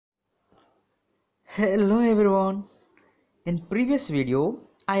Hello everyone. In previous video,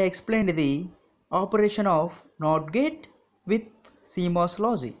 I explained the operation of NOT gate with CMOS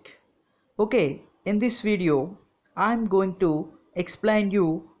logic. Okay, in this video, I am going to explain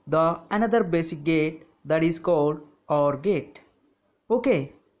you the another basic gate that is called OR gate.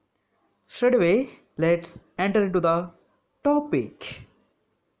 Okay, straight away, let's enter into the topic.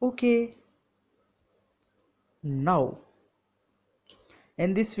 Okay, now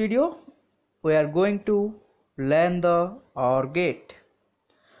in this video, we are going to learn the OR gate.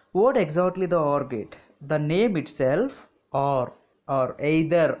 What exactly the OR gate? The name itself or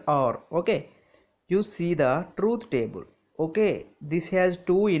either or. Okay, you see the truth table. Okay, this has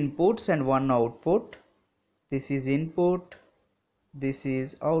two inputs and one output. This is input, this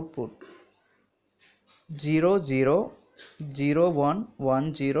is output. 0 0 0 1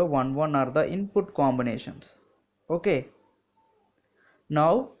 1 0 1 1 are the input combinations. Okay,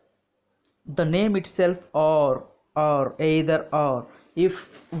 now the name itself or either or.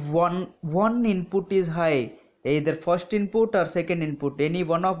 If one input is high, either first input or second input, any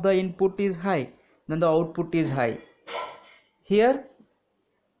one of the input is high, then the output is high. Here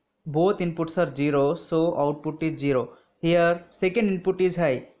both inputs are 0, so output is 0. Here second input is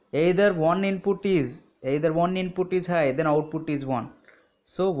high, either one input is high, then output is 1,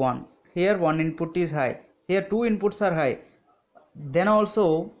 so 1. Here one input is high, here two inputs are high, then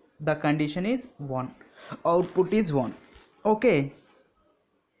also the condition is 1, output is 1. Okay,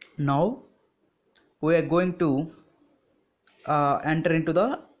 now we are going to enter into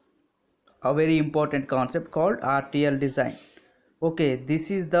the a very important concept called RTL design. Okay, this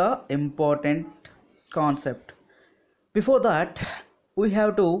is the important concept. Before that, we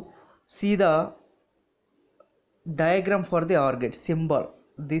have to see the diagram for the OR gate symbol.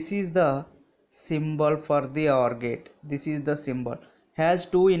 This is the symbol for the OR gate. This is the symbol, has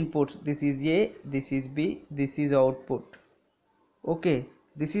two inputs. This is A, this is B, this is output. Okay,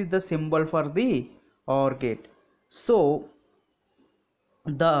 this is the symbol for the OR gate. So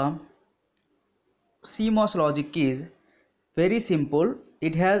the CMOS logic is very simple.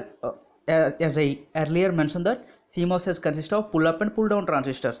 It has as I earlier mentioned that CMOS has consist of pull up and pull down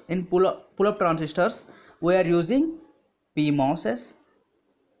transistors. In pull up transistors we are using PMOSs,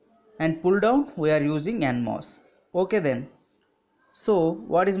 and pull down we are using NMOS. Okay then, so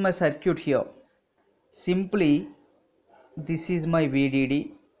what is my circuit here? Simply this is my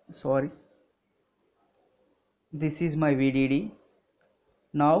VDD, this is my VDD.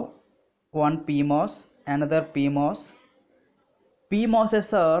 Now one PMOS, another PMOS.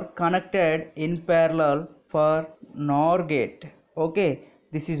 PMOSs are connected in parallel for NOR gate. Okay,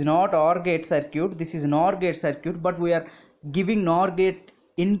 this is not OR gate circuit, this is NOR gate circuit, but we are giving NOR gate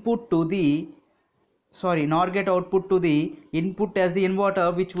input to the NOR gate output to the input as the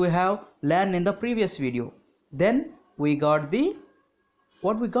inverter, which we have learned in the previous video. Then we got the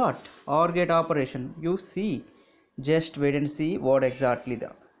what we got, OR gate operation. You see, just wait and see what exactly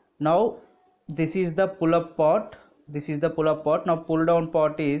the. Now this is the pull up part, this is the pull up part. Now pull down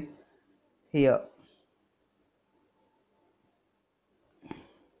part is here.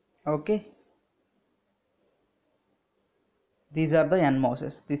 Okay, these are the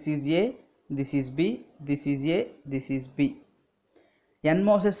NMOSs. This is A, this is B, this is A, this is B.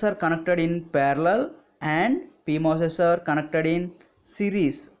 NMOSs are connected in parallel and PMOSs are connected in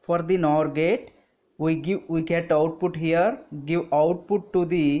series. For the NOR gate, we get output here, give output to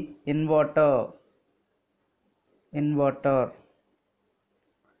the inverter,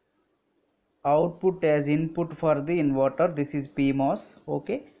 output as input for the inverter. This is PMOS.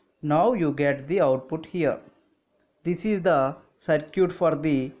 Okay, now you get the output here. This is the circuit for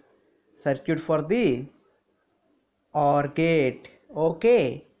the OR gate.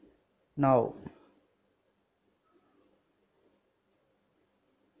 Okay, now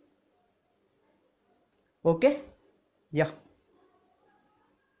okay, yeah,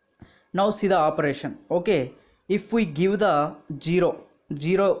 now see the operation. Okay, if we give the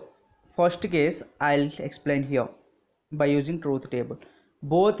 0 first case, I'll explain here by using truth table.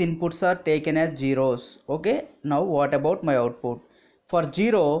 Both inputs are taken as zeros. Okay, now what about my output? For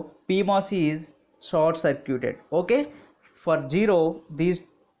 0, PMOS is short circuited. Okay, for 0, these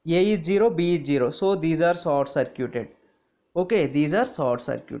A is 0, B is 0, so these are short circuited. Okay, these are short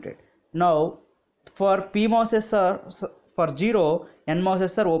circuited. Now for PMOSs are for 0,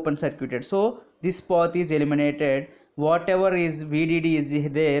 NMOSs are open circuited, so this path is eliminated. Whatever is VDD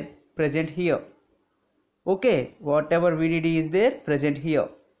is there present here. Okay, whatever VDD is there present here.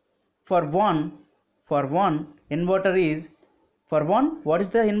 For one inverter is, for one, what is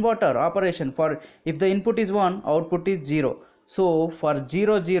the inverter operation? For if the input is 1, output is 0, So for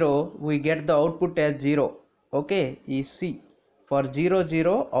 0 0 we get the output as 0. Okay, you see, for 0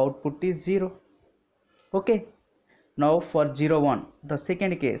 0 output is 0. Okay, now for 0 1, the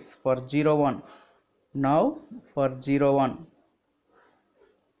second case for 0 1. Now for 0 1,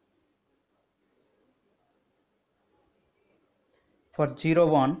 for 0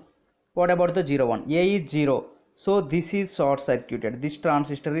 1, what about the 0 1? A is 0, so this is short circuited, this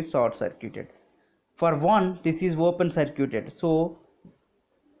transistor is short circuited. For 1, this is open circuited, so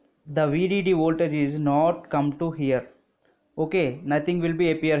the VDD voltage is not come to here. Okay, nothing will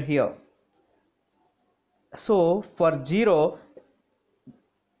be appear here. So for 0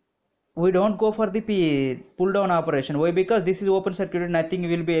 we don't go for the pull down operation. Why? Because this is open circuited, nothing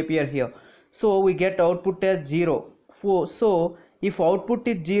will be appear here, so we get output as 0. So if output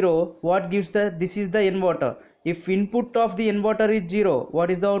is 0, what gives the, this is the inverter. If input of the inverter is 0, what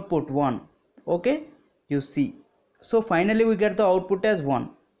is the output? 1. Okay, you see, so finally we get the output as 1.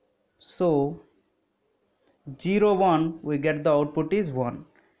 So 0 1 we get the output is 1.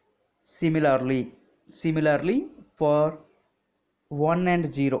 Similarly for 1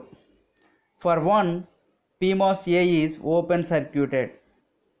 and 0. For 1, PMOS A is open circuited.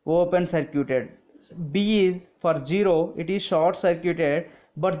 B is for 0, it is short circuited,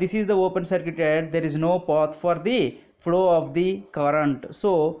 but this is the open circuited, there is no path for the flow of the current,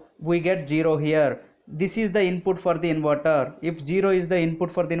 so we get 0 here. This is the input for the inverter. If 0 is the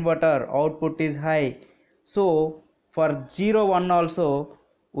input for the inverter, output is high. So for 0 1 also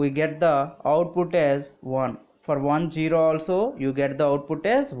we get the output as 1. For 1 0 also you get the output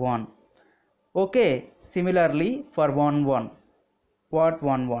as 1. Okay, similarly for 1 1, what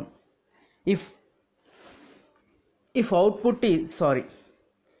 1 1? If output is, sorry,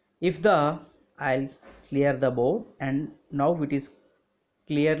 if the, I'll clear the board and now it is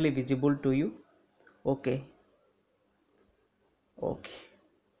clearly visible to you. Okay,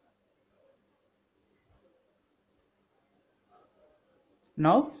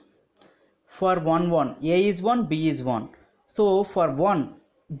 now for 1 1, A is 1, B is 1. So for 1,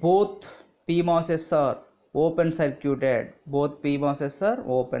 both PMOSs are open circuited.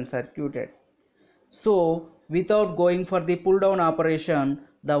 So without going for the pull down operation,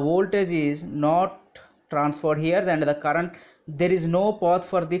 the voltage is not transferred here and the current, there is no path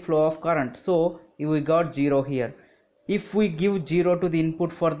for the flow of current, so we got 0 here. If we give 0 to the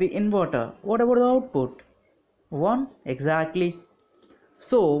input for the inverter, what about the output? 1, exactly.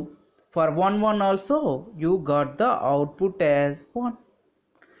 So for 1 1 also you got the output as 1.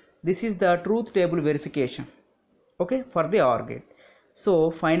 This is the truth table verification, okay, for the OR gate.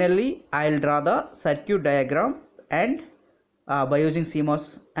 So finally I'll draw the circuit diagram and by using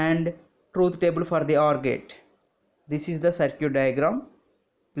CMOS and truth table for the OR gate. This is the circuit diagram,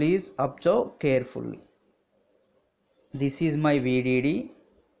 please observe carefully. This is my VDD.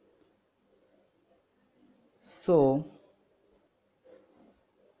 So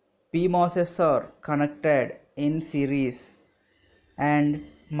PMOSs are connected in series and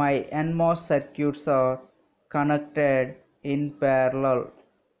my NMOS circuits are connected in parallel.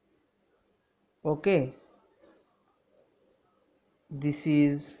 Okay, this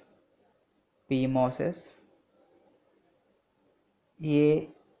is PMOSs A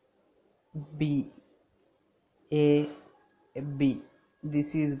B.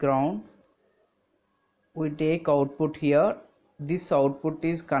 This is ground. We take output here. This output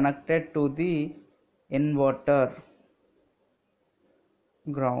is connected to the inverter,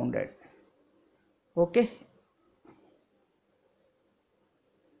 grounded. Okay,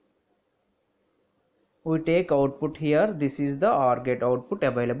 we take output here. This is the OR gate output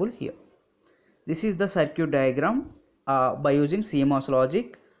available here. This is the circuit diagram by using CMOS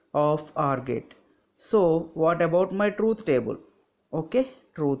logic of OR gate. So what about my truth table? Okay,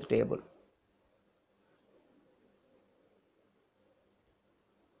 truth table.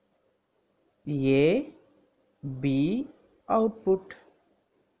 A B output.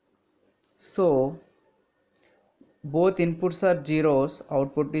 So both inputs are zeros,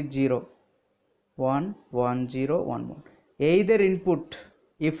 output is 0. 1 1 0 1 1. Either input,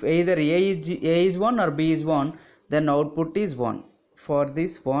 if either A is 1 or B is 1, then output is 1. For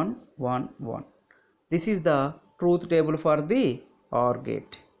this 1 1 1. This is the truth table for the OR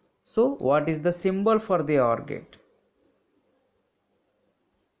gate. So what is the symbol for the OR gate?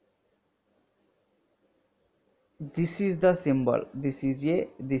 This is the symbol. This is A,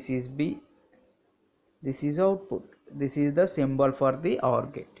 this is B, this is output. This is the symbol for the OR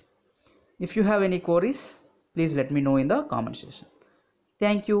gate. If you have any queries, please let me know in the comment section.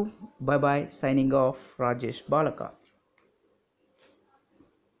 Thank you. Bye bye. Signing off, Rajesh Balaka.